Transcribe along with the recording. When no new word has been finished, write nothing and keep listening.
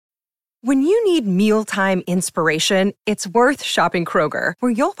When you need mealtime inspiration, it's worth shopping Kroger,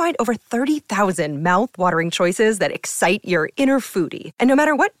 where you'll find over 30,000 mouth-watering choices that excite your inner foodie. And no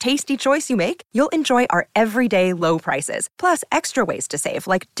matter what tasty choice you make, you'll enjoy our everyday low prices, plus extra ways to save,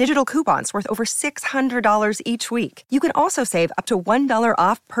 like digital coupons worth over $600 each week. You can also save up to $1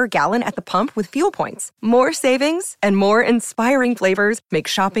 off per gallon at the pump with fuel points. More savings and more inspiring flavors make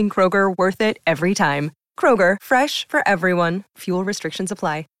shopping Kroger worth it every time. Kroger, fresh for everyone. Fuel restrictions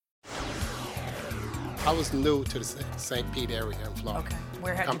apply. I was new to the St. Pete area in Florida. Okay.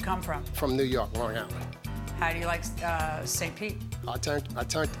 Where had you come from? From New York, Long Island. How do you like St. Pete? I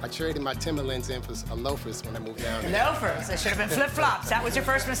traded my Timberlands in for loafers when I moved down there. Loafers. They should have been flip-flops. That was your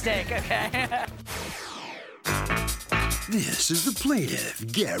first mistake, okay? This is the plaintiff,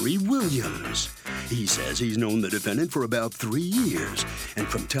 Gary Williams. He says he's known the defendant for about 3 years, and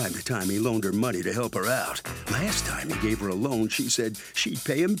from time to time he loaned her money to help her out. Last time he gave her a loan, she said she'd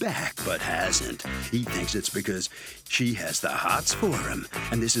pay him back, but hasn't. He thinks it's because she has the hots for him,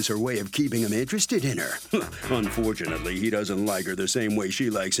 and this is her way of keeping him interested in her. Unfortunately, he doesn't like her the same way she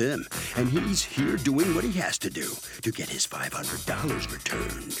likes him, and he's here doing what he has to do to get his $500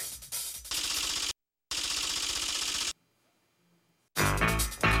 returned.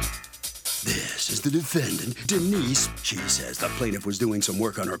 This is the defendant, Denise. She says the plaintiff was doing some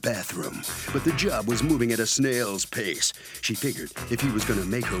work on her bathroom, but the job was moving at a snail's pace. She figured if he was going to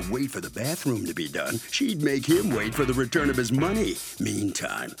make her wait for the bathroom to be done, she'd make him wait for the return of his money.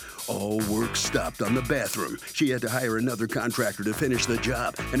 Meantime, all work stopped on the bathroom. She had to hire another contractor to finish the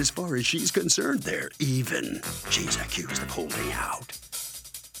job, and as far as she's concerned, they're even. She's accused of holding out.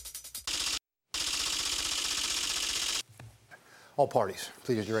 All parties,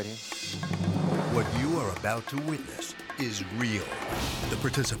 please raise your right hand. What you are about to witness is real. The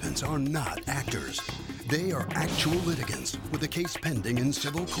participants are not actors. They are actual litigants with a case pending in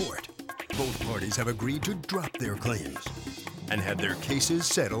civil court. Both parties have agreed to drop their claims and have their cases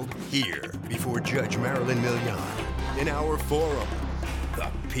settled here before Judge Marilyn Milian in our forum,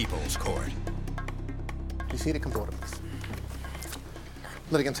 the People's Court. You see the come to order, please.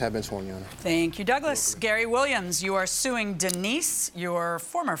 Litigants have been sworn, Your Honor. Thank you, Douglas. Gary Williams, you are suing Denise, your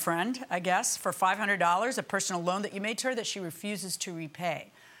former friend, I guess, for $500, a personal loan that you made to her that she refuses to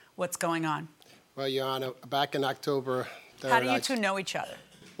repay. What's going on? Well, Your Honor, back in October 3rd... How do you two know each other?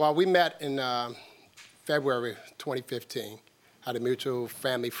 Well, we met in February 2015 at a mutual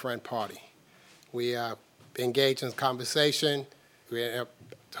family friend party. We engaged in conversation. We ended up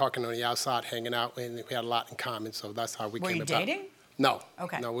talking on the outside, hanging out, and we had a lot in common, so that's how we came about. Were you dating? No.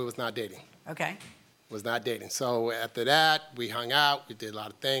 Okay. No, we was not dating. Okay. Was not dating. So after that, we hung out. We did a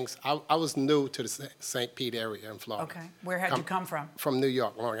lot of things. I was new to the St. Pete area in Florida. Okay. Where had you come from? From New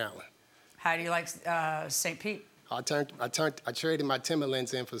York, Long Island. How do you like St. Pete? I traded my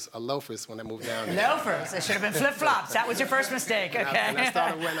Timberlands in for loafers when I moved down there. Loafers. They should have been flip-flops. That was your first mistake, okay? And I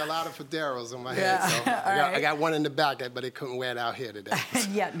started wearing a lot of fedoras on my head. So I got one in the back, but it couldn't wear it out here today.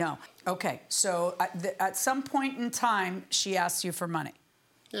 Yeah, no. Okay, so at some point in time, she asked you for money.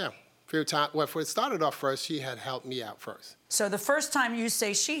 Yeah, a few times. Well, if it started off first, she had helped me out first. So the first time you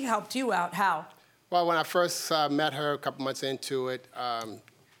say she helped you out, how? Well, when I first met her a couple months into it,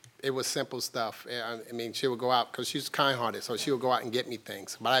 it was simple stuff. I mean, she would go out, because she's kind-hearted, so she would go out and get me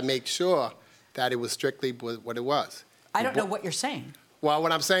things. But I made sure that it was strictly what it was. I don't know what you're saying. Well,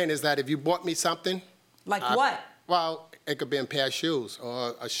 what I'm saying is that if you bought me something... Like what? Well, it could be a pair of shoes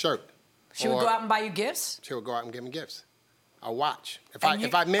or a shirt. She would go out and buy you gifts? She would go out and give me gifts. A watch. If a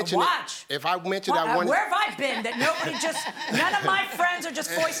I mentioned watch? If I mentioned I wanted... Where have I been that none of my friends are just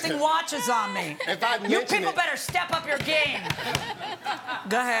foisting watches on me? You people better step up your game.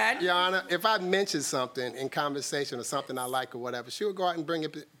 Go ahead. Your Honor, if I mentioned something in conversation or something I like or whatever, she would go out and bring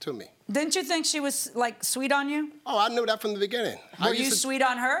it to me. Didn't you think she was, like, sweet on you? Oh, I knew that from the beginning. Were you sweet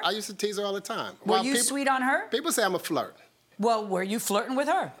on her? I used to tease her all the time. Were you sweet on her? People say I'm a flirt. Well, were you flirting with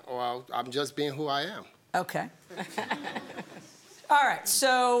her? Well, I'm just being who I am. Okay. All right,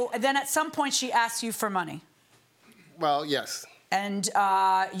 so then at some point she asked you for money. Well, yes. And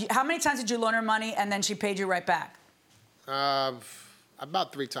how many times did you loan her money and then she paid you right back?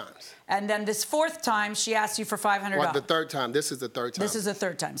 About 3 times. And then this 4th time she asked you for $500. Well, the 3rd time. This is the 3rd time. This is the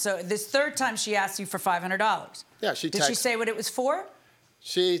 3rd time. So this 3rd time she asked you for $500. Yeah, Did she say what it was for?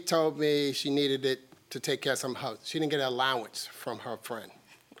 She told me she needed it to take care of some house. She didn't get an allowance from her friend,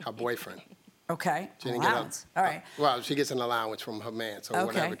 her boyfriend. Okay, allowance. All right. Well, she gets an allowance from her man, so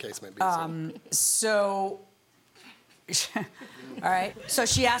whatever the case may be. All right. So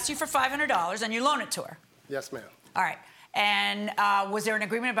she asked you for $500 and you loan it to her. Yes, ma'am. All right. And was there an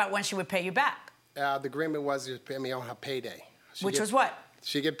agreement about when she would pay you back? The agreement was to pay me on her payday. Which was what?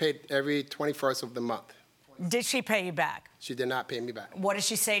 She get paid every 21st of the month. Did she pay you back? She did not pay me back. What did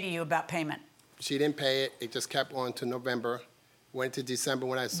she say to you about payment? She didn't pay it. It just kept on to November. Went to December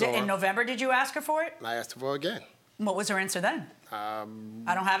when I saw her. In November, did you ask her for it? I asked her for it again. What was her answer then? I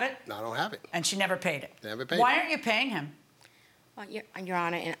don't have it? No, I don't have it. And she never paid it? Never paid Why it. aren't you paying him? Well, Your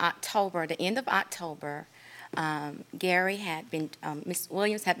Honor, in October, the end of October, Gary had been, Ms.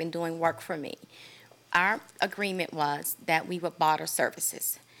 Williams had been doing work for me. Our agreement was that we would barter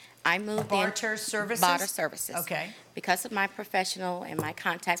services. I moved Barter services? Barter services. Okay. Because of my professional and my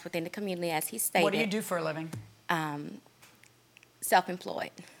contacts within the community, as he stated. What do you do for a living?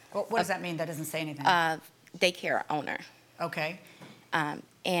 Self-employed. What does that mean? That doesn't say anything. Daycare owner. Okay. And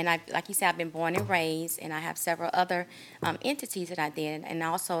like you said, I've been born and raised, and I have several other entities that I did, and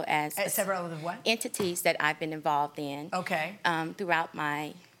also as Several other what? entities that I've been involved in. Okay. Throughout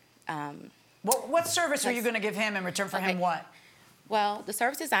my. What service are you going to give him in return for him what? Well, the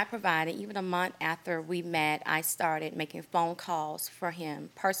services I provided, even a month after we met, I started making phone calls for him,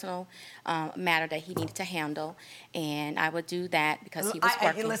 personal matter that he needed to handle, and I would do that because he was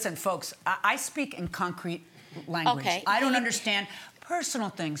working. Listen, folks, I speak in concrete language. Okay. I don't understand personal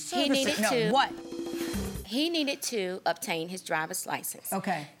things. He needed to. What? He needed to obtain his driver's license.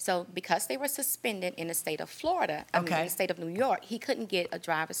 Okay. So because they were suspended in the state of Florida, in the state of New York, he couldn't get a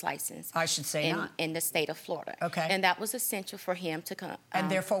driver's license. I should say not. In the state of Florida. Okay. And that was essential for him to come. And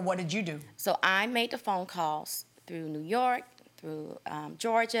therefore, what did you do? So I made the phone calls through New York, through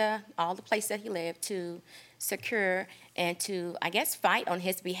Georgia, all the places that he lived, to secure and to, I guess, fight on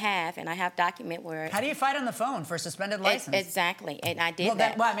his behalf. And I have document where. How do you fight on the phone for a suspended license? Exactly, and I did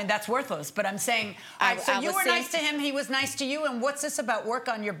Well, I mean, that's worthless. But I'm saying, all right, so you were nice to him, he was nice to you, and what's this about work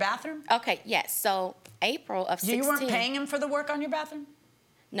on your bathroom? Okay, yes. So April of 16. You weren't paying him for the work on your bathroom?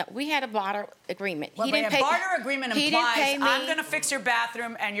 No, we had a barter agreement. Well, He didn't pay. a barter agreement he implies didn't pay me. I'm going to fix your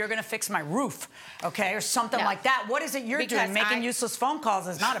bathroom and you're going to fix my roof, okay, or something No. like that. What is it you're Because doing? Making useless phone calls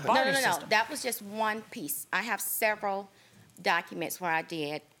is not a barter No. system. That was just one piece. I have several documents where I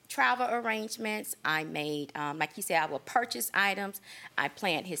did travel arrangements. I made, like you said, I would purchase items. I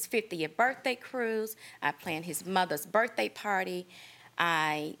planned his 50th birthday cruise. I planned his mother's birthday party.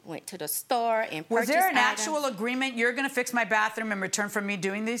 I went to the store and purchased Was there an items. actual agreement, you're going to fix my bathroom in return for me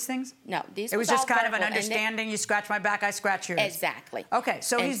doing these things? No, these It was all just kind of an verbal, and understanding, you scratch my back, I scratch yours. Exactly. Okay,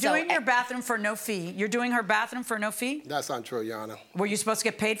 so And he's so doing your bathroom for no fee. You're doing her bathroom for no fee? That's not true, Your Honor. Were you supposed to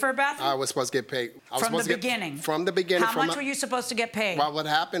get paid for a bathroom? I was supposed to get paid. From the beginning? From the beginning. How much were you supposed to get paid? Well, what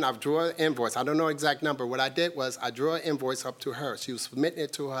happened, I drew an invoice. I don't know exact number. What I did was I drew an invoice up to her. She was submitting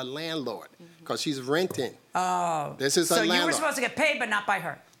it to her landlord because she's renting. Oh. This is her So you were landlord. supposed to get paid, but not by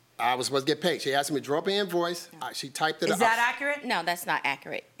her? I was supposed to get paid. She asked me to draw up an invoice. She typed it up. Is that accurate? No, that's not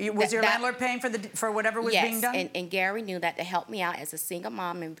accurate. Was your landlord paying for whatever was being done? Yes, and Gary knew that to help me out as a single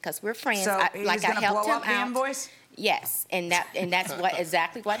mom, and because we're friends, So I he was helped gonna blow him up the out. invoice? Yes, and that's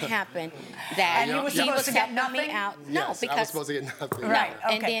exactly what happened. That And he was supposed to get helping nothing? me out. No, Yes, I was because supposed to get nothing. Right,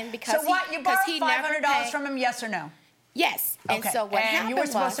 okay. And then because so what, you because borrowed he never $500 paid- from him, yes or no? yes, and Okay. so what and happened you were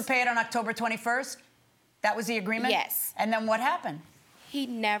supposed was to pay it on October 21st? That was the agreement? Yes. And then what happened? he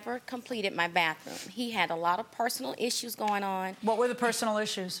never completed my bathroom. He had a lot of personal issues going on. What were the personal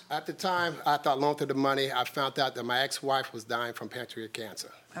issues? At the time, after I loaned her the money, I found out that my ex-wife was dying from pancreatic cancer.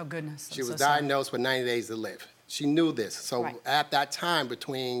 Oh, goodness. She I'm was so sorry. diagnosed with 90 days to live. She knew this. So Right. at that time,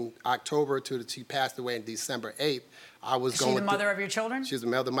 between October to she passed away on December 8th, I was Is going she the through- mother of your children? She was the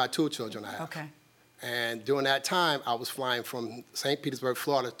mother of my two children I have. Okay. And during that time, I was flying from St. Petersburg,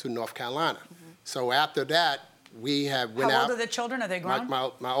 Florida to North Carolina. So after that, we have went How out. old are the children? Are they grown?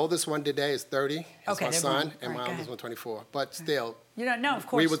 My oldest one today is 30. It's Okay, my they're son, grown. and All my right, go oldest ahead. one 24. But still, You don't know, of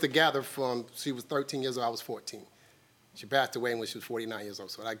course. we were together from, she was 13 years old, I was 14. She passed away when she was 49 years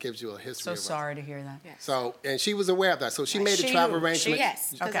old, so that gives you a history So of us. sorry to hear that. Yes. So, and she was aware of that. So she made She the travel who? arrangements.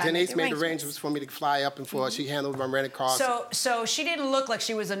 Yes, 'cause Okay. I made Denise the made arrangements. arrangements for me to fly up and forth. She handled my rented cars. So she didn't look like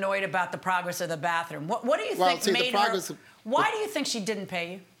she was annoyed about the progress of the bathroom. What do you Well, think see, the made progress her? of- Why do you think she didn't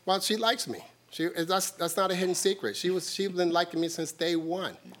pay you? Well, she likes me. That's not a hidden secret. She's been liking me since day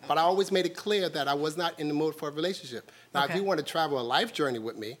one. But I always made it clear that I was not in the mood for a relationship. Now, Okay. if you want to travel a life journey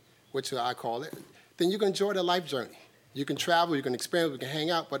with me, which I call it, then you can enjoy the life journey. You can travel, you can experience, we can hang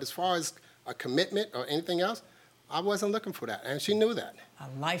out. But as far as a commitment or anything else, I wasn't looking for that, and she knew that. A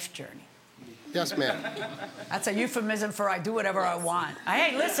life journey. Yes, ma'am. That's a euphemism for I do whatever I want.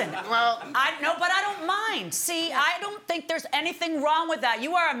 Hey, listen. Well- I know, but I don't mind. See, I don't think there's anything wrong with that.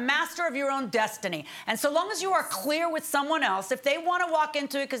 You are a master of your own destiny. And so long as you are clear with someone else, if they want to walk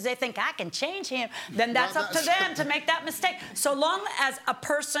into it because they think I can change him, then that's Well, up to them to make that mistake. So long as a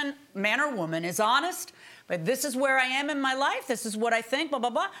person, man or woman, is honest, But this is where I am in my life. This is what I think, blah, blah,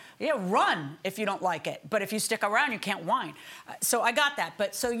 blah. Yeah, run if you don't like it. But if you stick around, you can't whine. So I got that.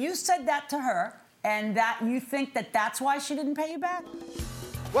 But so you said that to her, and that you think that that's why she didn't pay you back?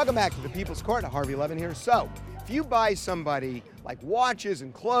 Welcome back to the People's Court. Harvey Levin here. So, if you buy somebody like watches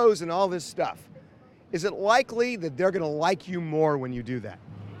and clothes and all this stuff, is it likely that they're going to like you more when you do that?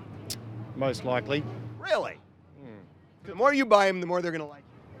 Most likely. Really? The more you buy them, the more they're going to like you.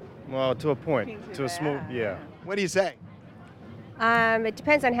 Well, to a point. To a small, yeah. What do you say? It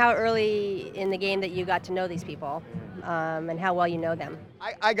depends on how early in the game that you got to know these people and how well you know them.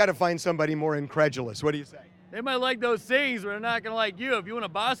 I got to find somebody more incredulous. What do you say? They might like those things, but they're not gonna like you. If you want to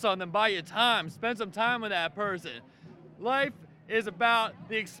buy something, buy your time. Spend some time with that person. Life is about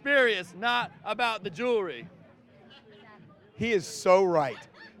the experience, not about the jewelry. He is so right.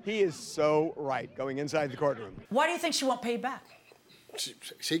 He is so right going inside the courtroom. Why do you think she won't pay you back?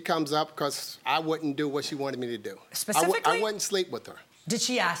 She comes up because I wouldn't do what she wanted me to do. Specifically? I wouldn't sleep with her. Did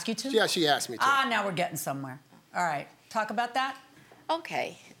she ask you to? Yeah, she asked me to. Ah, now we're getting somewhere. All right, talk about that.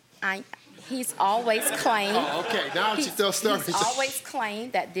 Okay, he's always claimed. Oh, okay, now she's still stirring. He's always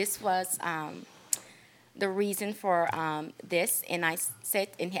claimed that this was the reason for this, and I said,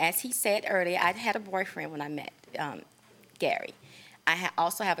 and as he said earlier, I had a boyfriend when I met Gary. I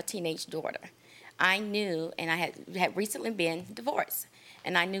also have a teenage daughter. I knew, and I had recently been divorced,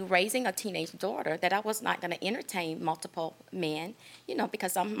 and I knew raising a teenage daughter that I was not going to entertain multiple men,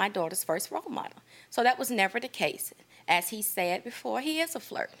 because I'm my daughter's first role model. So that was never the case. As he said before, he is a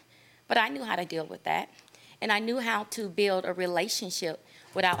flirt. But I knew how to deal with that. And I knew how to build a relationship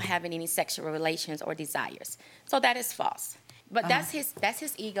without having any sexual relations or desires. So that is false. But that's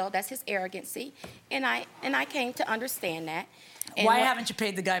his ego, that's his arrogancy. And I came to understand that. And Why haven't you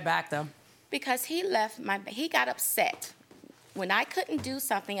paid the guy back, though? Because he got upset. When I couldn't do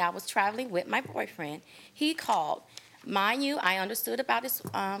something, I was traveling with my boyfriend. He called. Mind you, I understood about his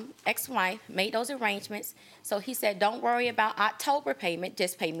ex-wife, made those arrangements. So he said, don't worry about October payment,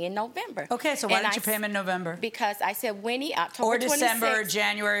 just pay me in November. Okay, so why didn't you pay him in November? Because I said, October 26th. Or December, or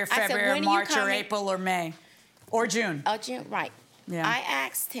January, or February, or March, or April, or May. Or June. Oh, June, right. Yeah. I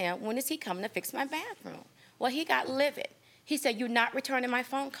asked him, when is he coming to fix my bathroom? Well, he got livid. He said, you're not returning my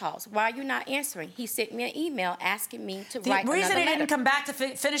phone calls. Why are you not answering? He sent me an email asking me to write another letter. The reason he didn't come back to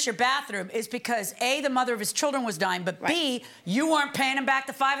finish your bathroom is because, A, the mother of his children was dying, but B, you weren't paying him back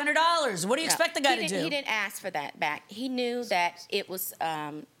the $500. What do you expect the guy to do? He didn't ask for that back. He knew that it was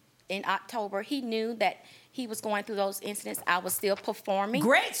in October. He knew that he was going through those incidents. I was still performing.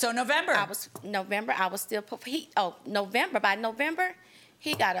 Great, so November. By November,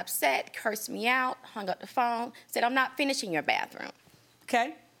 he got upset, cursed me out, hung up the phone, said, I'm not finishing your bathroom.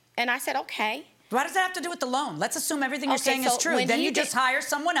 Okay. And I said, okay. What does that have to do with the loan? Let's assume everything you're saying is true. Then you just hire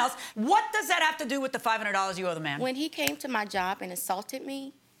someone else. What does that have to do with the $500 you owe the man? When he came to my job and insulted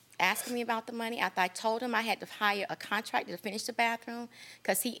me, asking me about the money, after I told him I had to hire a contractor to finish the bathroom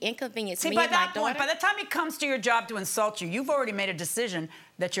because he inconvenienced me and my daughter. See, by that point, by the time he comes to your job to insult you, you've already made a decision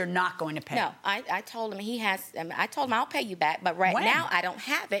that you're not going to pay. No, I told him I told him I'll pay you back, but now I don't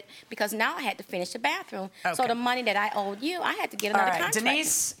have it because now I had to finish the bathroom. Okay. So the money that I owed you, I had to get another contractor.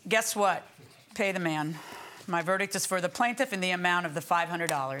 Denise, guess what? Pay the man. My verdict is for the plaintiff in the amount of the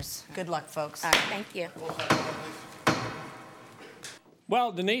 $500. Good luck, folks. All right, thank you.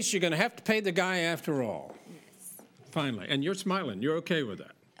 Well, Denise, you're going to have to pay the guy after all. Yes. Finally. And you're smiling. You're okay with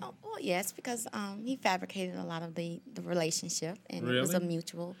that? Oh, well, yes, because he fabricated a lot of the relationship. And Really? It was a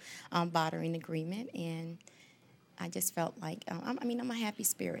mutual bartering agreement. And I just felt like, I'm a happy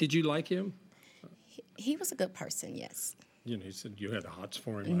spirit. Did you like him? He was a good person, yes. You said you had hots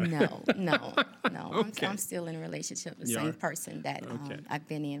for him. No. Okay. I'm still in a relationship with the same person that I've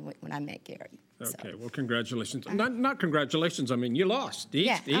been in when I met Gary. Okay, well, congratulations. Not congratulations. I mean, you lost.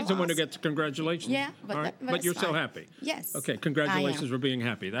 He's the one who gets congratulations. Yeah, but, all right? but you're fine. so happy. Yes. Okay, congratulations for being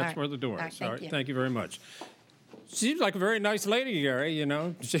happy. That's where the door is. All right, thank you very much. Seems like a very nice lady, Gary,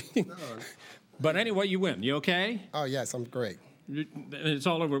 But anyway, you win. You okay? Oh, yes, I'm great. It's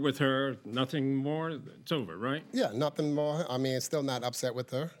all over with her. Nothing more. It's over, right? Yeah, nothing more. I mean, still not upset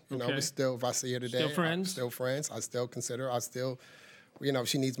with her. We still, if I see her today, Still friends? Still friends. I still consider her. If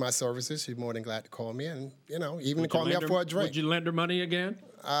she needs my services, she's more than glad to call me and, even to call me up for a drink. Would you lend her money again?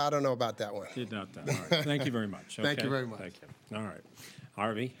 I don't know about that one. You doubt that. All right. Thank you very much. Okay? Thank you very much. Thank you. All right.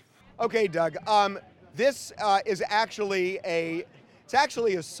 Harvey? Okay, Doug. This is actually a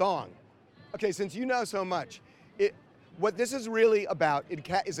song. Okay, since you know so much, what this is really about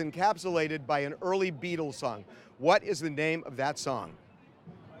is encapsulated by an early Beatles song. What is the name of that song?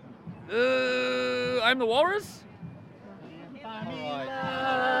 I'm the Walrus?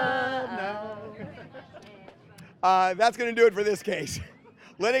 That's going to do it for this case.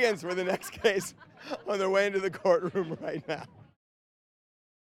 Litigants for the next case on their way into the courtroom right now.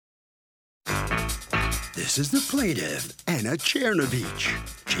 This is the plaintiff, Anna Chernovich.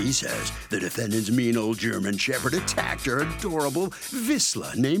 She says the defendant's mean old German Shepherd attacked her adorable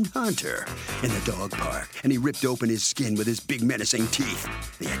Vizsla named Hunter in the dog park, and he ripped open his skin with his big menacing teeth.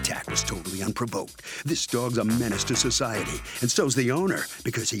 The attack was totally unprovoked. This dog's a menace to society, and so's the owner,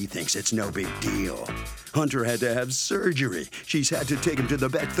 because he thinks it's no big deal. Hunter had to have surgery. She's had to take him to the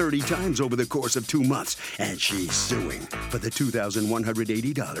vet 30 times over the course of 2 months, and she's suing for the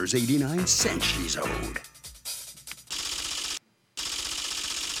 $2,180.89 she's owed.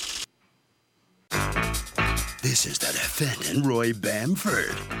 This is the defendant, Roy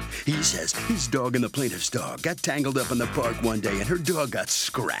Bamford. He says his dog and the plaintiff's dog got tangled up in the park one day and her dog got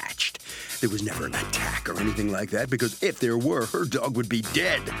scratched. There was never an attack or anything like that, because if there were, her dog would be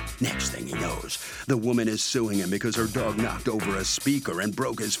dead. Next thing he knows, the woman is suing him because her dog knocked over a speaker and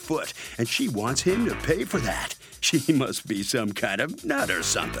broke his foot, and she wants him to pay for that. She must be some kind of nut or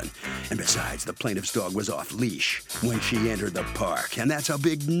something. And besides, the plaintiff's dog was off leash when she entered the park, and that's a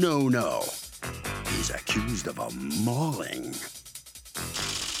big no-no. He's accused of a mauling.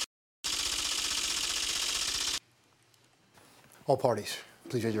 All parties,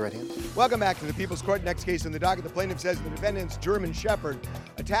 please raise your right hand. Welcome back to the People's Court. Next case in the docket. The plaintiff says the defendant's German Shepherd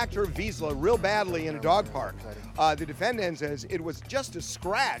attacked her Vizsla real badly in a dog park. The defendant says it was just a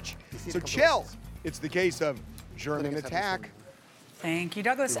scratch. So chill. It's the case of German attack. Thank you,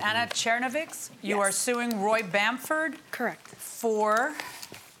 Douglas. Anna Chernovich, you are suing Roy Bamford. Correct. For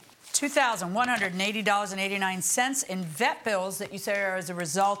 $2,180.89 in vet bills that you say are as a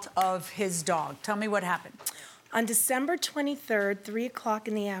result of his dog. Tell me what happened. On December 23rd, 3 o'clock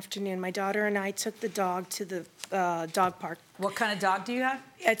in the afternoon, my daughter and I took the dog to the dog park. What kind of dog do you have?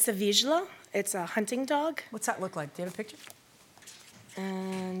 It's a Vizsla. It's a hunting dog. What's that look like? Do you have a picture?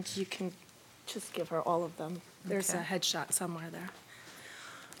 And you can just give her all of them. There's a headshot somewhere there.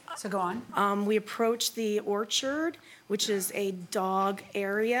 So go on. We approached the orchard, which is a dog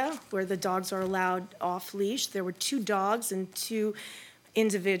area where the dogs are allowed off leash. There were 2 dogs and 2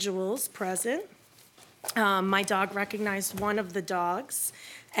 individuals present. My dog recognized one of the dogs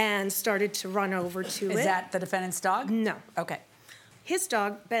and started to run over to it. Is that the defendant's dog? No. Okay. His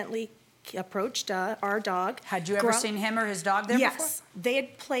dog, Bentley, approached our dog. Had you ever seen him or his dog there before? Yes. They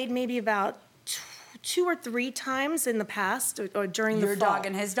had played maybe about 2 or 3 times in the past or during the fall. Your dog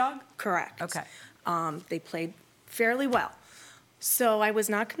and his dog? Correct. Okay. They played fairly well. So I was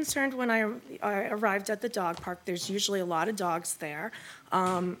not concerned when I arrived at the dog park. There's usually a lot of dogs there.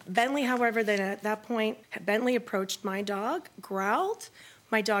 Bentley, however, then at that point, Bentley approached my dog, growled.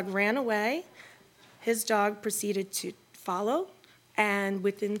 My dog ran away. His dog proceeded to follow, and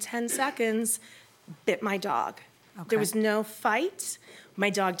within 10 seconds, bit my dog. Okay. There was no fight. My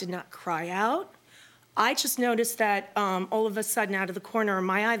dog did not cry out. I just noticed that all of a sudden, out of the corner of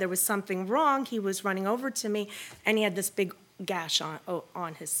my eye, there was something wrong. He was running over to me, and he had this big gash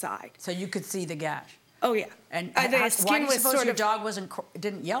on his side. So you could see the gash? Oh, yeah. And the why skin do you was suppose sort your of, dog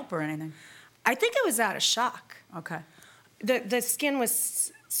didn't yelp or anything? I think it was out of shock. Okay. The skin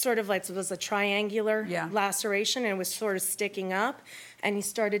was sort of like, it was a triangular laceration, and it was sort of sticking up, and he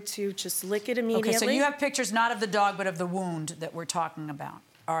started to just lick it immediately. Okay, so you have pictures not of the dog, but of the wound that we're talking about.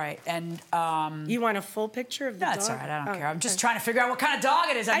 All right, and you want a full picture of the dog? That's all right. I don't care. I'm just trying to figure out what kind of dog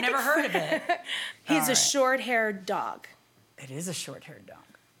it is. I've never heard of it. He's a short-haired dog. It is a short-haired dog.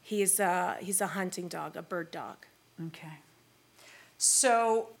 He's a hunting dog, a bird dog. Okay.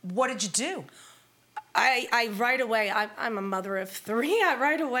 So what did you do? I right away, I'm a mother of 3.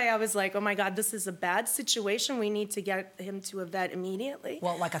 Right away, I was like, oh my God, this is a bad situation. We need to get him to a vet immediately.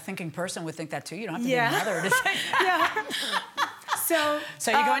 Well, like a thinking person would think that too. You don't have to be a mother to think that. Yeah. So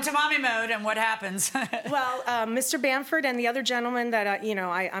you go into mommy mode, and what happens? Well, Mr. Bamford and the other gentleman that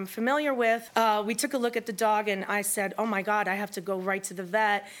I'm familiar with, we took a look at the dog, and I said, oh my God, I have to go right to the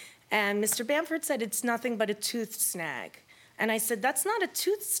vet. And Mr. Bamford said, it's nothing but a tooth snag. And I said, that's not a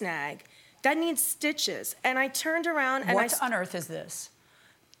tooth snag. That needs stitches. And I turned around and what on earth is this?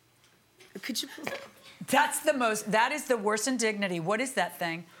 Could you? That is the worst indignity. What is that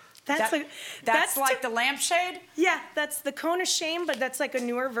thing? That's like the lampshade? Yeah, that's the cone of shame, but that's like a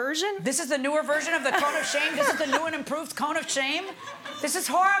newer version. This is the newer version of the cone of shame? This is the new and improved cone of shame? This is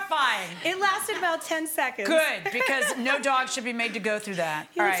horrifying. It lasted about 10 seconds. Good, because no dog should be made to go through that.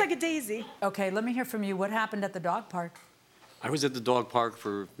 He looks like a daisy. Okay, let me hear from you. What happened at the dog park? I was at the dog park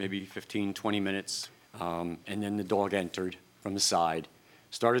for maybe 15, 20 minutes, and then the dog entered from the side,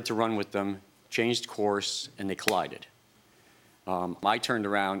 started to run with them, changed course, and they collided. I turned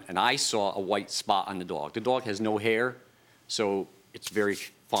around and I saw a white spot on the dog. The dog has no hair, so it's very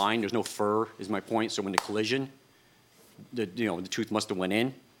fine. There's no fur, is my point. So when the collision, the tooth must have went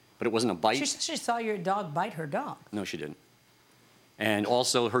in, but it wasn't a bite. She saw your dog bite her dog. No, she didn't. And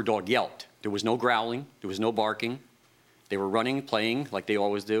also, her dog yelped. There was no growling. There was no barking. They were running, playing like they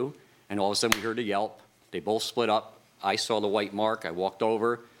always do, and all of a sudden we heard a yelp. They both split up. I saw the white mark. I walked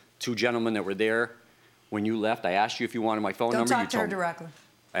over. 2 gentlemen that were there. When you left, I asked you if you wanted my phone number. Don't talk to her directly.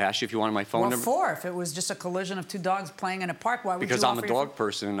 I asked you if you wanted my phone number. What for? If it was just a collision of 2 dogs playing in a park, why would because you I'm a dog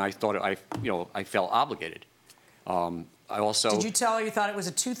person, and I thought I felt obligated. I also. Did you tell her you thought it was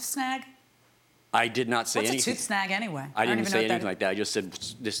a tooth snag? I did not say anything. What's a tooth snag anyway? I didn't say anything like that. I just said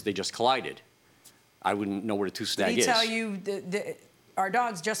they just collided. I wouldn't know what a tooth snag is. Did he tell you our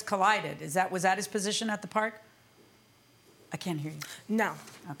dogs just collided? Was that his position at the park? I can't hear you. No.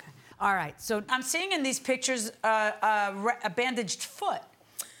 Okay. All right. So I'm seeing in these pictures a bandaged foot.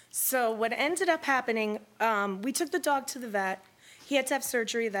 So what ended up happening, we took the dog to the vet. He had to have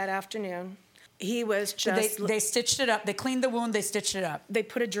surgery that afternoon. He was just... They stitched it up. They cleaned the wound. They stitched it up. They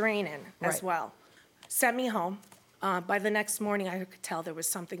put a drain in as well. Sent me home. By the next morning, I could tell there was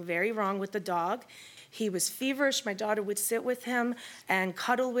something very wrong with the dog. He was feverish. My daughter would sit with him and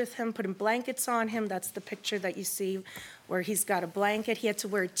cuddle with him, putting blankets on him. That's the picture that you see where he's got a blanket. He had to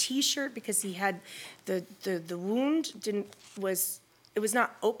wear a T-shirt because he had the wound it was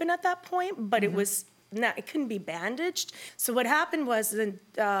not open at that point, but it couldn't be bandaged. So what happened was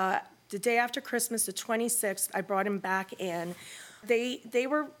the day after Christmas, the 26th, I brought him back in. They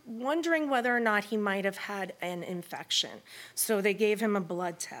were wondering whether or not he might have had an infection. So they gave him a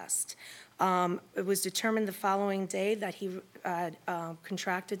blood test. It was determined the following day that he had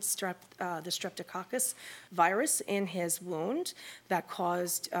contracted the streptococcus virus in his wound that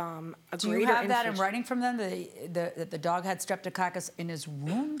caused a greater infection. Do you have that in writing from them, that the dog had streptococcus in his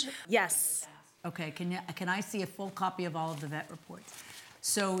wound? Yes. Okay, can I see a full copy of all of the vet reports?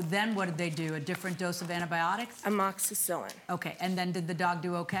 So then what did they do? A different dose of antibiotics? Amoxicillin. Okay, and then did the dog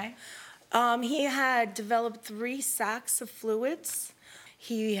do okay? He had developed 3 sacs of fluids.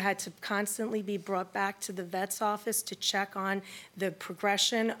 He had to constantly be brought back to the vet's office to check on the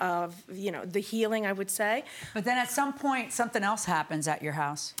progression of, the healing, I would say. But then at some point, something else happens at your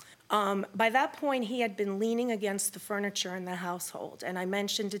house. By that point, he had been leaning against the furniture in the household, and I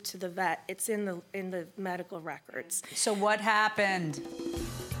mentioned it to the vet. It's in the medical records. So what happened?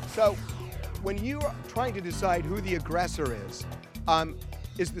 So when you're trying to decide who the aggressor is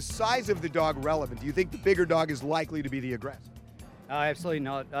the size of the dog relevant? Do you think the bigger dog is likely to be the aggressor? Absolutely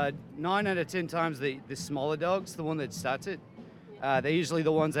not. 9 out of 10 times the smaller dog's the one that starts it. They're usually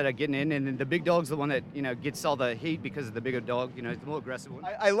the ones that are getting in, and then the big dog's the one that gets all the heat because of the bigger dog. The more aggressive one.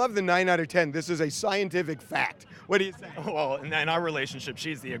 I love the 9 out of 10. This is a scientific fact. What do you say? Well, in our relationship,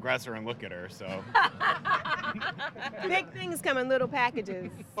 she's the aggressor, and look at her. So. Big things come in little packages.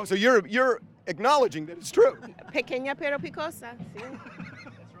 Oh, so you're acknowledging that it's true. Pequeña pero picosa.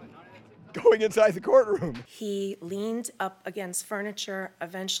 Going inside the courtroom. He leaned up against furniture,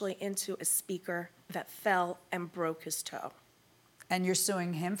 eventually into a speaker that fell and broke his toe. And you're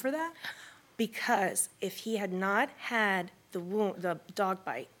suing him for that? Because if he had not had the wound, the dog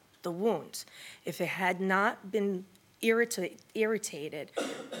bite, the wound, if it had not been irritated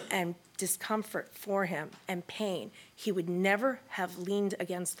and discomfort for him and pain, he would never have leaned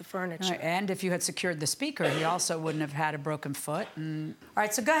against the furniture. Right, and if you had secured the speaker, he also wouldn't have had a broken foot. All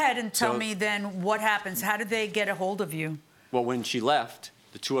right, so go ahead and tell me then what happens. How did they get a hold of you? Well, when she left,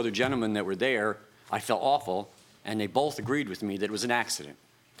 the 2 other gentlemen that were there, I felt awful, and they both agreed with me that it was an accident.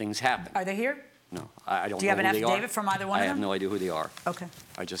 Things happen. Are they here? No, I don't know who they are. Do you have an affidavit from either one of them? I have no idea who they are. Okay.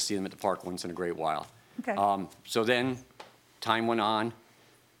 I just see them at the park once in a great while. Okay. So then, time went on.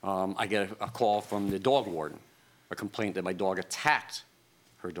 I get a call from the dog warden, a complaint that my dog attacked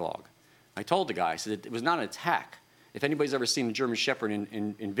her dog. I told the guy, I said, it was not an attack. If anybody's ever seen a German Shepherd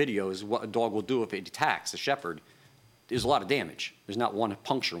in videos, what a dog will do if it attacks a Shepherd, there's a lot of damage. There's not one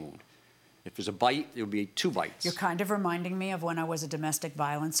puncture wound. If there's a bite, it would be 2 bites. You're kind of reminding me of when I was a domestic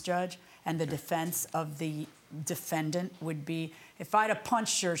violence judge, and the defense of the defendant would be, if I'd have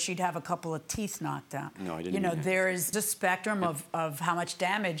punched her, she'd have a couple of teeth knocked out. No, I didn't mean that. There is a spectrum of how much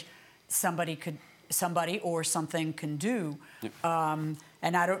damage somebody or something can do. Yep.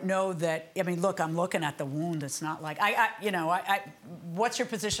 And I don't know that, I mean, look, I'm looking at the wound. It's not like, what's your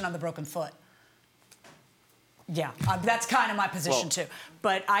position on the broken foot? Yeah, that's kind of my position too.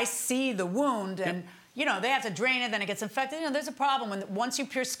 But I see the wound, and they have to drain it, then it gets infected. There's a problem. Once you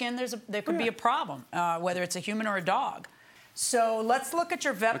pierce skin, there could be a problem, whether it's a human or a dog. So let's look at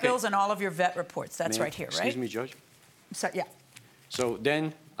your vet bills and all of your vet reports. That's right here, right? Excuse me, Judge. So, yeah. So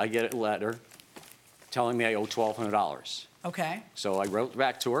then I get a letter telling me I owe $1,200. Okay. So I wrote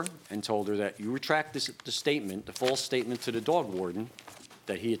back to her and told her that you retract the statement, the false statement to the dog warden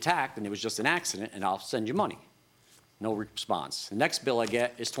that he attacked and it was just an accident, and I'll send you money. No response. The next bill I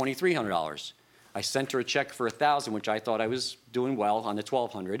get is $2,300. I sent her a check for $1,000, which I thought I was doing well on the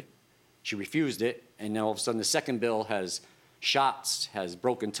 $1,200. She refused it, and then all of a sudden the second bill has shots, has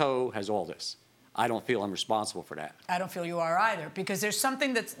broken toe, has all this. I don't feel I'm responsible for that. I don't feel you are either, because there's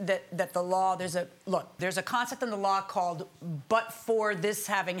something that the law, there's a concept in the law called, but for this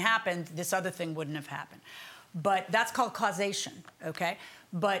having happened, this other thing wouldn't have happened. But that's called causation, okay?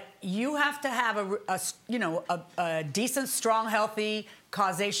 But you have to have a decent, strong, healthy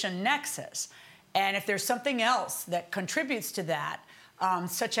causation nexus. And if there's something else that contributes to that,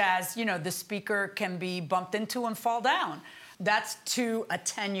 such as, the speaker can be bumped into and fall down, that's too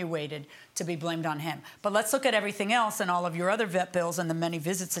attenuated to be blamed on him. But let's look at everything else and all of your other vet bills and the many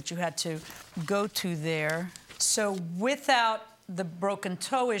visits that you had to go to there. So without the broken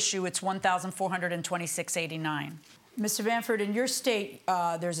toe issue, it's $1,426.89. Mr. Bamford, in your state,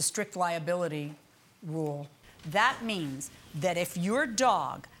 there's a strict liability rule. That means that if your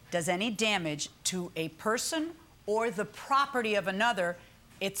dog does any damage to a person or the property of another,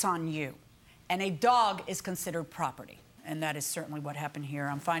 it's on you. And a dog is considered property. And that is certainly what happened here.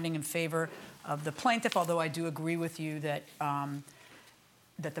 I'm finding in favor of the plaintiff, although I do agree with you that,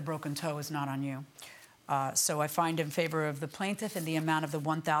 that the broken toe is not on you. So I find in favor of the plaintiff in the amount of the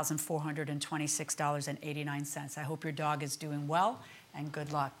 $1,426.89. I hope your dog is doing well, and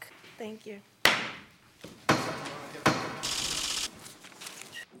good luck. Thank you.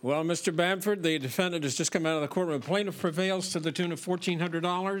 Well, Mr. Bamford, the defendant has just come out of the courtroom. The plaintiff prevails to the tune of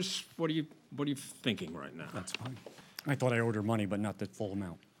 $1,400. What are you thinking right now? That's fine. I thought I owed her money, but not the full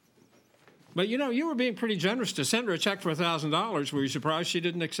amount. But, you were being pretty generous to send her a check for $1,000. Were you surprised she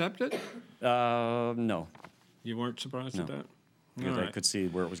didn't accept it? No. You weren't surprised at that? Because I could see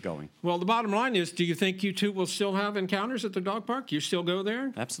where it was going. Well, the bottom line is, do you think you two will still have encounters at the dog park? You still go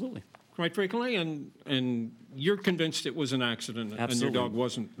there? Absolutely. Quite frequently? And you're convinced it was an accident Absolutely. and your dog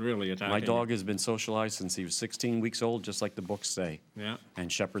wasn't really attacking My dog you. has been socialized since he was 16 weeks old, just like the books say. Yeah.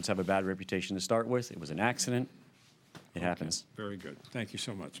 And shepherds have a bad reputation to start with. It was an accident. It happens. Very good. Thank you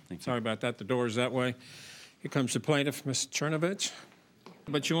so much. Sorry about that. The door is that way. Here comes the plaintiff, Ms. Chernovich.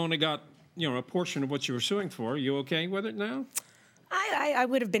 But you only got, a portion of what you were suing for. Are you okay with it now? I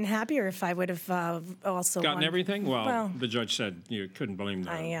would have been happier if I would have also Gotten won. everything? Well, the judge said you couldn't blame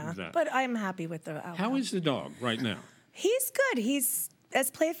that. But I'm happy with the outcome. How is the dog right now? He's good. He's as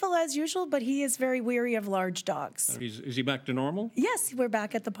playful as usual, but he is very weary of large dogs. Is he back to normal? Yes, we're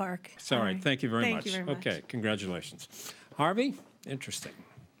back at the park. Sorry. Thank you very much. Thank you very much. Okay, congratulations. Harvey, interesting.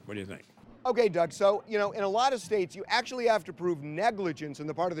 What do you think? Okay, Doug, so, in a lot of states, you actually have to prove negligence on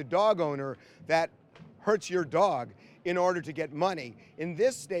the part of the dog owner that hurts your dog in order to get money. In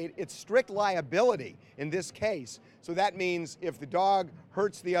this state, it's strict liability in this case. So that means if the dog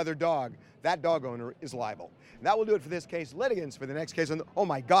hurts the other dog, that dog owner is liable. And that will do it for this case. Litigants for the next case. Oh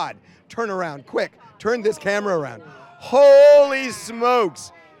my God, turn around, quick. Turn this camera around. Holy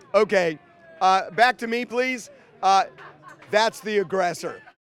smokes. Okay, back to me, please. That's the aggressor.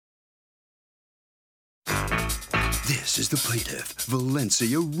 This is the plaintiff,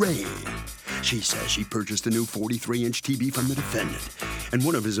 Valencia Rain. She says she purchased a new 43-inch TV from the defendant, and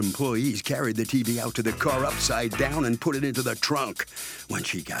one of his employees carried the TV out to the car upside down and put it into the trunk. When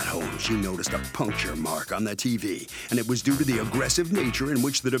she got home, she noticed a puncture mark on the TV, and it was due to the aggressive nature in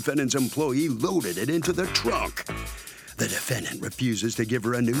which the defendant's employee loaded it into the trunk. The defendant refuses to give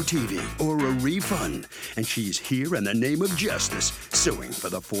her a new TV or a refund, and she's here in the name of justice, suing for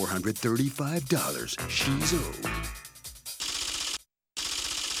the $435 she's owed.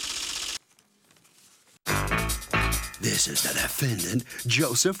 This is the defendant,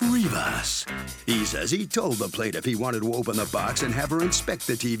 Joseph Rivas. He says he told the plaintiff he wanted to open the box and have her inspect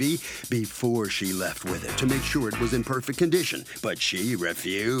the TV before she left with it to make sure it was in perfect condition, but she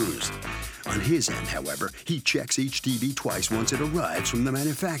refused. On his end, however, he checks each TV twice once it arrives from the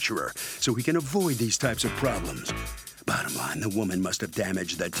manufacturer, so he can avoid these types of problems. Bottom line, the woman must have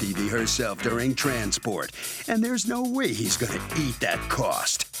damaged the TV herself during transport, and there's no way he's going to eat that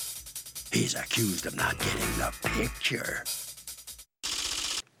cost. He's accused of not getting the picture.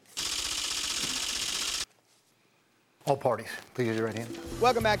 All parties, please use your right hand.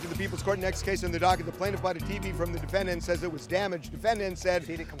 Welcome back to the People's Court. Next case on the docket. The plaintiff bought a TV from the defendant, says it was damaged. Defendant said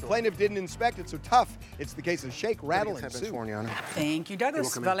plaintiff didn't inspect it, so tough. It's the case of shake, rattle, and sue. Thank you,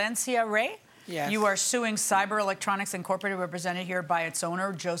 Douglas. Valencia Ray? Yes. You are suing Cyber Electronics Incorporated, represented here by its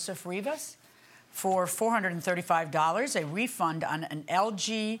owner, Joseph Rivas. for $435, a refund on an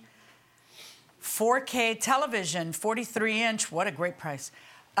LG 4K television, 43-inch, what a great price,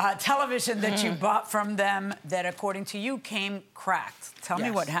 television that you bought from them that, according to you, came cracked. Tell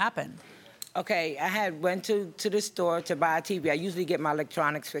me what happened. Okay, I went to the store to buy a TV. I usually get my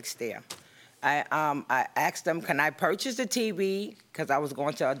electronics fixed there. I asked them, can I purchase the TV, because I was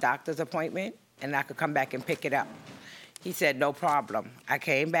going to a doctor's appointment, and I could come back and pick it up. He said, no problem. I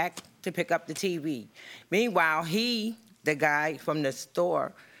came back to pick up the TV. Meanwhile, the guy from the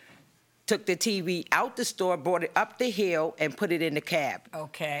store, took the TV out the store, brought it up the hill, and put it in the cab.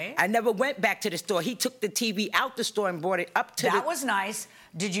 Okay. I never went back to the store. He took the TV out the store and brought it up to That was nice.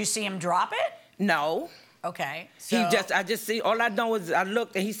 Did you see him drop it? No. Okay. So I just see, all I know is I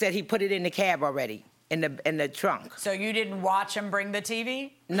looked and he said he put it in the cab already, in the trunk. So you didn't watch him bring the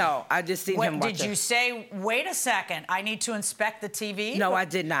TV? No, I just seen him watch it. Did you say, wait a second, I need to inspect the TV? No, I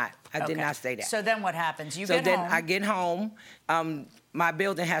did not. I did not say that. So then what happens? So then I get home. My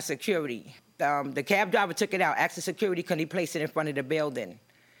building has security. The cab driver took it out, asked the security, could he place it in front of the building?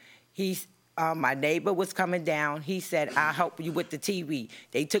 My neighbor was coming down. He said, I'll help you with the TV.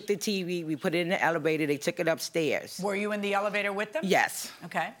 They took the TV, we put it in the elevator, they took it upstairs. Were you in the elevator with them? Yes.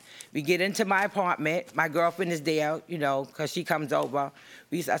 Okay. We get into my apartment. My girlfriend is there, because she comes over.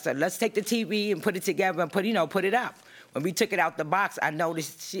 I said, let's take the TV and put it together and put it up. When we took it out the box, I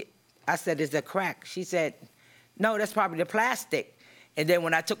noticed, I said, is it a crack? She said, no, that's probably the plastic. And then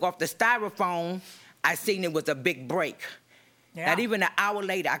when I took off the styrofoam, I seen it was a big break. Yeah. Not even an hour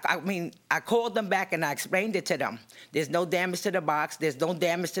later, I called them back and I explained it to them. There's no damage to the box, there's no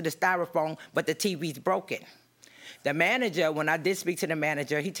damage to the styrofoam, but the TV's broken. The manager, when I did speak to the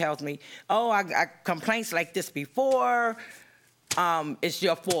manager, he tells me, oh, I got complaints like this before, it's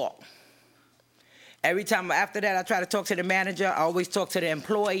your fault. Every time after that I try to talk to the manager, I always talk to the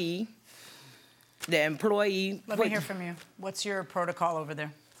employee. Let me hear from you. What's your protocol over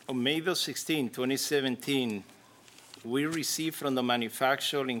there? On May 16, 2017, we received from the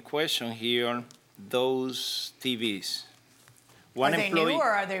manufacturer in question here those TVs. Are they new or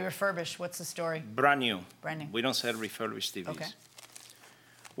are they refurbished? What's the story? Brand new. Brand new. We don't sell refurbished TVs. Okay.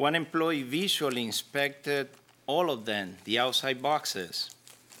 One employee visually inspected all of them, the outside boxes,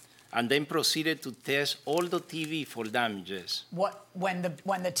 and then proceeded to test all the TV for damages. When the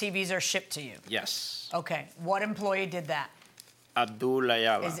TVs are shipped to you? Yes. Okay. What employee did that? Abdul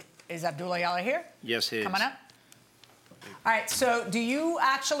Ayala. Is Abdul Ayala here? Yes, he is. Coming up. All right, so do you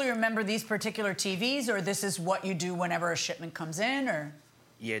actually remember these particular TVs, or this is what you do whenever a shipment comes in, or?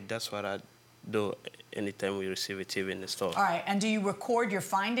 Yeah, that's what I do anytime we receive a TV in the store. All right, and do you record your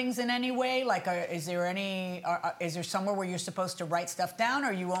findings in any way? Like, is there somewhere where you're supposed to write stuff down,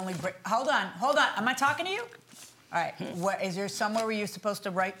 or you only hold on, am I talking to you? All right, is there somewhere where you're supposed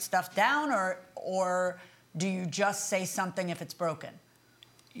to write stuff down, or do you just say something if it's broken?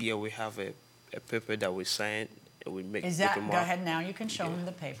 Yeah, we have a paper that we sign. We make Is that, go ahead now, you can show him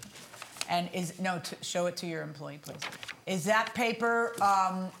the paper. And show it to your employee, please. Is that paper,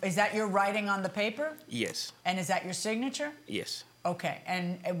 is that your writing on the paper? Yes. And is that your signature? Yes. Okay,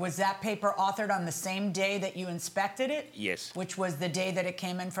 and was that paper authored on the same day that you inspected it? Yes. Which was the day that it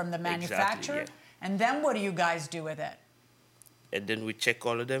came in from the manufacturer? Exactly, yeah. And then what do you guys do with it? And then we check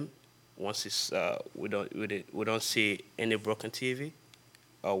all of them. Once it's, we don't see any broken TV,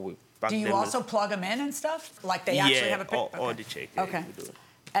 we do you also plug them in and stuff? Like they actually have a picture? Yeah, all the check. Yeah, okay. We do.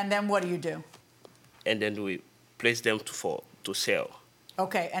 And then what do you do? And then we place them to sell.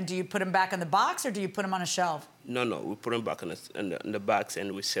 Okay, and do you put them back in the box or do you put them on a shelf? No, we put them back in the box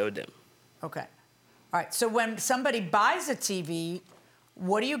and we sell them. Okay. All right, so when somebody buys a TV,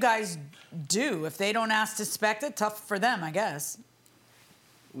 what do you guys do? If they don't ask to inspect it, tough for them, I guess.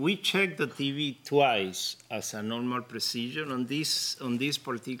 We checked the TV twice as a normal procedure. On this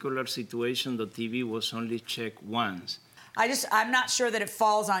particular situation, the TV was only checked once. I'm not sure that it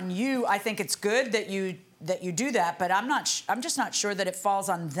falls on you. I think it's good that you do that, but I'm just not sure that it falls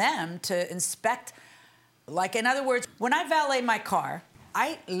on them to inspect. Like, in other words, when I valet my car,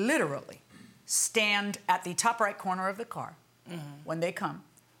 I literally stand at the top right corner of the car when they come,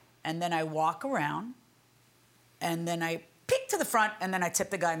 and then I walk around, and then I peek to the front, and then I tip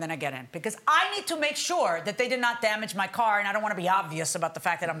the guy, and then I get in. Because I need to make sure that they did not damage my car, and I don't want to be obvious about the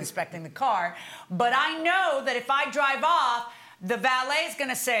fact that I'm inspecting the car. But I know that if I drive off, the valet is going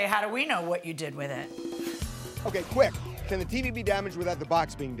to say, how do we know what you did with it? Okay, quick. Can the TV be damaged without the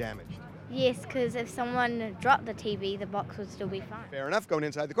box being damaged? Yes, because if someone dropped the TV, the box would still be fine. Fair enough, going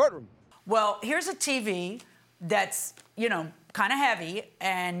inside the courtroom. Well, here's a TV that's, kind of heavy,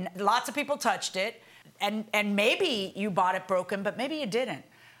 and lots of people touched it. And maybe you bought it broken, but maybe you didn't.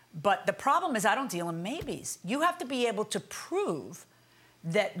 But the problem is I don't deal in maybes. You have to be able to prove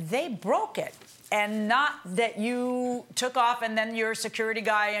that they broke it and not that you took off and then your security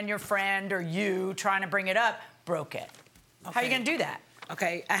guy and your friend or you trying to bring it up broke it. Okay. How are you going to do that?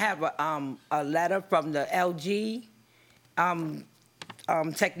 Okay, I have a letter from the LG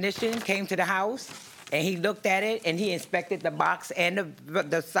technician came to the house, and he looked at it, and he inspected the box and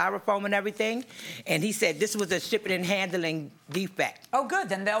the styrofoam and everything, and he said this was a shipping and handling defect. Oh, good.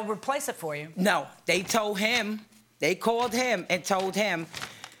 Then they'll replace it for you. No, they told him, they called him and told him,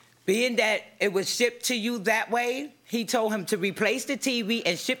 being that it was shipped to you that way, he told him to replace the TV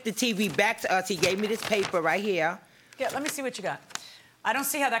and ship the TV back to us. He gave me this paper right here. Yeah, let me see what you got. I don't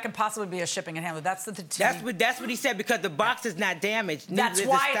see how that can possibly be a shipping and handling. That's that's what he said, because the box is not damaged. That's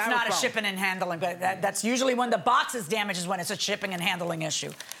why it's not a shipping and handling. But that's usually when the box is damaged is when it's a shipping and handling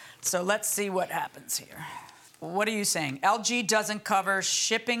issue. So let's see what happens here. What are you saying? LG doesn't cover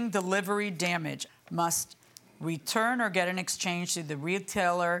shipping delivery damage. Must return or get an exchange to the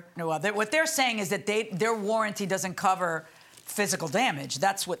retailer. No, what they're saying is that their warranty doesn't cover physical damage.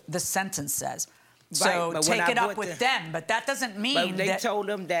 That's what the sentence says. So right, take it up with them, but that doesn't mean but they told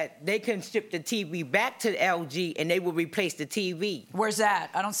them that they can ship the TV back to LG and they will replace the TV. Where's that?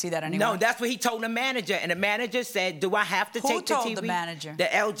 I don't see that anywhere. No, that's what he told the manager, and the manager said, do I have to take the TV? Who told the manager? The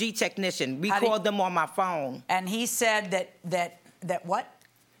LG technician. We called them on my phone. And he said that what?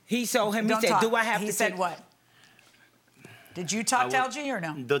 He told him, he said, do I have to take? He said what? Did you talk to LG or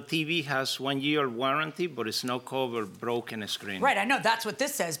no? The TV has 1 year warranty, but it's no cover broken screen. Right, I know that's what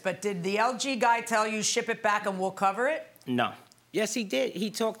this says. But did the LG guy tell you ship it back and we'll cover it? No. Yes, he did. He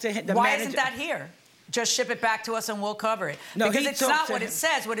talked to the manager. Why isn't that here? Just ship it back to us and we'll cover it. No, because it's not what it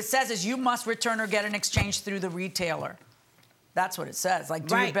says. What it says is you must return or get an exchange through the retailer. That's what it says. Like,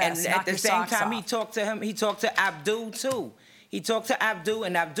 do your best. And knock at the your same socks time, off. he talked to him. He talked to Abdul too. He talked to Abdul,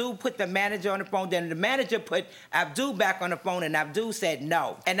 and Abdul put the manager on the phone. Then the manager put Abdul back on the phone, and Abdul said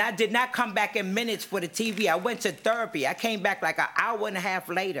no. And I did not come back in minutes for the TV. I went to therapy. I came back like an hour and a half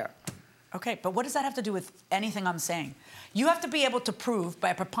later. Okay, but what does that have to do with anything I'm saying? You have to be able to prove by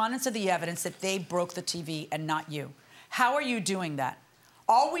a preponderance of the evidence that they broke the TV and not you. How are you doing that?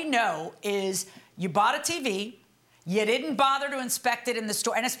 All we know is you bought a TV, you didn't bother to inspect it in the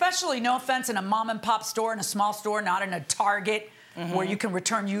store, and especially, no offense, in a mom and pop store, in a small store, not in a Target where you can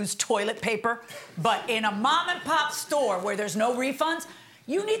return used toilet paper, but in a mom and pop store where there's no refunds,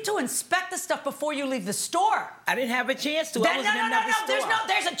 you need to inspect the stuff before you leave the store. I didn't have a chance to. I was in another store.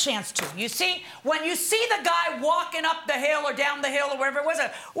 There's a chance to. You see, when you see the guy walking up the hill or down the hill or wherever it was,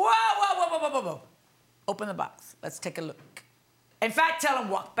 whoa. Open the box. Let's take a look. In fact, tell him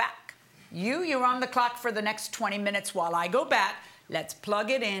walk back. You're on the clock for the next 20 minutes while I go back. Let's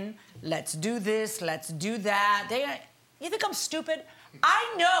plug it in. Let's do this. Let's do that. You think I'm stupid?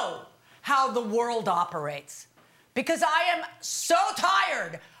 I know how the world operates because I am so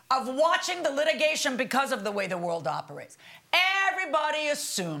tired of watching the litigation because of the way the world operates. Everybody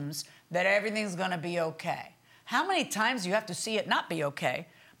assumes that everything's going to be okay. How many times do you have to see it not be okay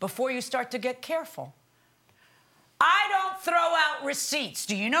before you start to get careful? I don't throw out receipts.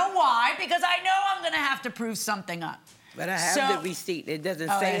 Do you know why? Because I know I'm going to have to prove something up. But I have the receipt. It doesn't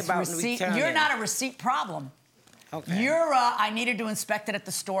say about returning. You're not a receipt problem. Okay. You're I needed to inspect it at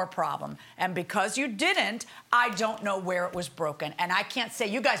the store problem. And because you didn't, I don't know where it was broken. And I can't say,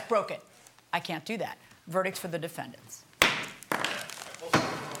 you guys broke it. I can't do that. Verdicts for the defendants.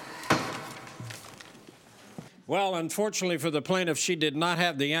 Well, unfortunately for the plaintiff, she did not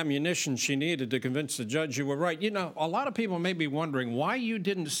have the ammunition she needed to convince the judge you were right. You know, a lot of people may be wondering why you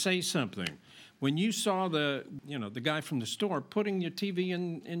didn't say something when you saw the guy from the store putting your TV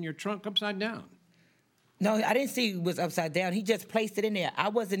in your trunk upside down. No, I didn't see it was upside down. He just placed it in there. I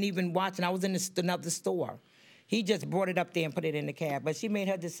wasn't even watching. I was in another store. He just brought it up there and put it in the cab. But she made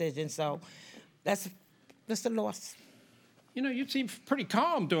her decision, so that's a loss. You know, you seem pretty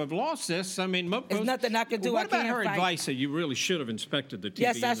calm to have lost this. I mean, there's nothing I can do. What about her advice that you really should have inspected the TV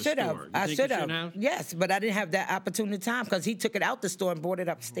yes, in the I should store? have. I should have. Yes, but I didn't have that opportunity time because he took it out the store and brought it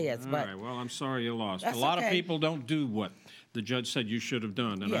upstairs. All right, well, I'm sorry you lost. That's a lot okay. of people don't do what the judge said you should have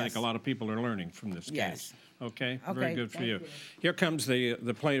done, and I Yes. think a lot of people are learning from this Yes. case. Okay, Okay, very good for thank you. you. Here comes the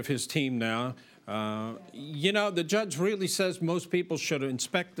plaintiff, his team now. You know, the judge really says most people should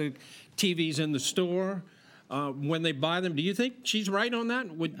inspect the TVs in the store when they buy them. Do you think she's right on that?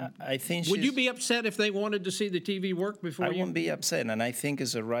 I think Would you be upset if they wanted to see the TV work before I you? won't be upset, and I think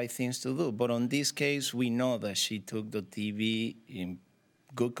it's the right things to do. But on this case, we know that she took the TV in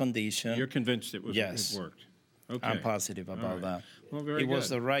good condition. You're convinced it Yes. worked? Okay. I'm positive about All right. that. Well, very it was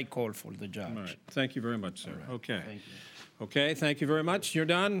good. the right call for the judge. All right. Thank you very much, sir. All right. Okay. Thank you. Okay, thank you very much. You're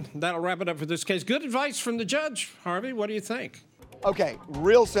done. That'll wrap it up for this case. Good advice from the judge. Harvey, what do you think? Okay,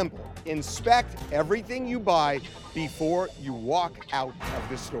 real simple. Inspect everything you buy before you walk out of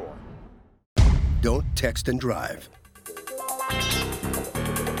the store. Don't text and drive.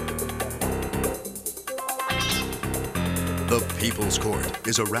 The People's Court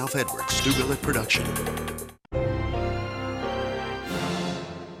is a Ralph Edwards Stu Billett production.